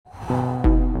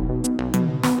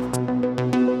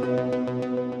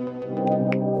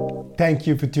Thank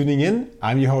you for tuning in.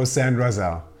 I'm your host, Sam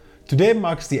Raza. Today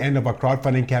marks the end of our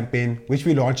crowdfunding campaign, which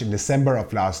we launched in December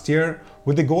of last year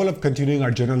with the goal of continuing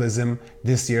our journalism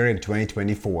this year in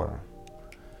 2024.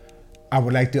 I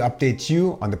would like to update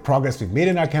you on the progress we've made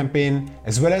in our campaign,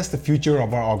 as well as the future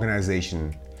of our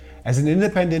organization. As an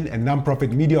independent and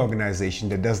non-profit media organization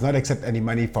that does not accept any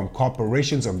money from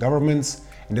corporations or governments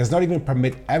and does not even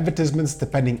permit advertisements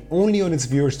depending only on its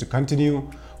viewers to continue,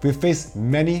 we've faced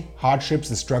many hardships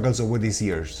and struggles over these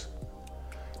years.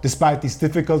 Despite these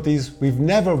difficulties, we've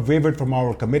never wavered from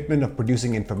our commitment of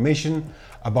producing information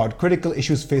about critical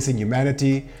issues facing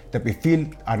humanity that we feel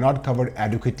are not covered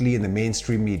adequately in the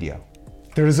mainstream media.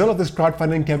 The result of this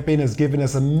crowdfunding campaign has given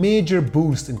us a major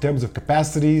boost in terms of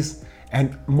capacities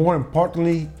and, more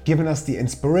importantly, given us the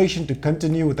inspiration to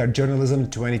continue with our journalism in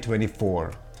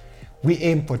 2024. We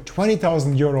aimed for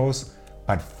 20,000 euros,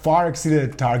 but far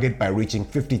exceeded the target by reaching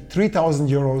 53,000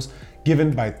 euros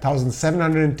given by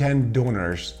 1,710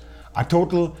 donors, a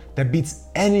total that beats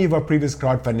any of our previous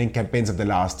crowdfunding campaigns of the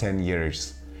last 10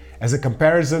 years. As a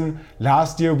comparison,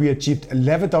 last year we achieved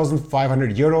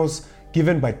 11,500 euros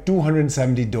given by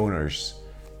 270 donors.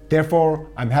 Therefore,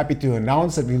 I'm happy to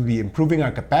announce that we'll be improving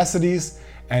our capacities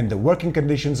and the working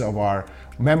conditions of our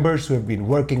members who have been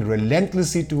working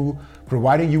relentlessly to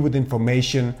providing you with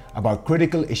information about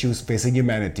critical issues facing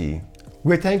humanity.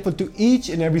 We're thankful to each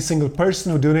and every single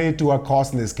person who donated to our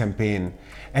cause in this campaign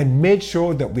and made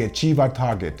sure that we achieve our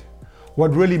target.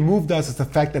 What really moved us is the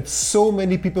fact that so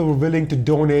many people were willing to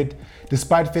donate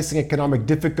despite facing economic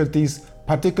difficulties,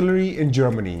 particularly in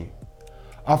Germany.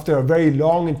 After a very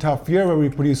long and tough year where we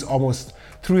produced almost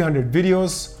 300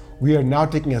 videos, we are now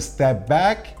taking a step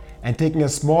back and taking a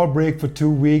small break for 2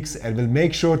 weeks, and will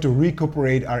make sure to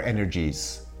recuperate our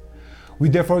energies. We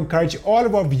therefore encourage all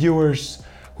of our viewers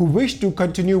who wish to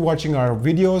continue watching our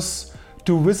videos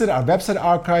to visit our website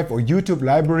archive or YouTube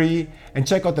library and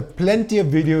check out the plenty of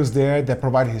videos there that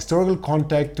provide historical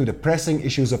context to the pressing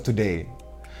issues of today.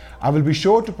 I will be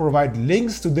sure to provide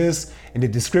links to this in the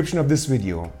description of this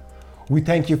video. We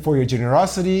thank you for your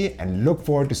generosity and look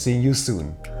forward to seeing you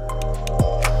soon.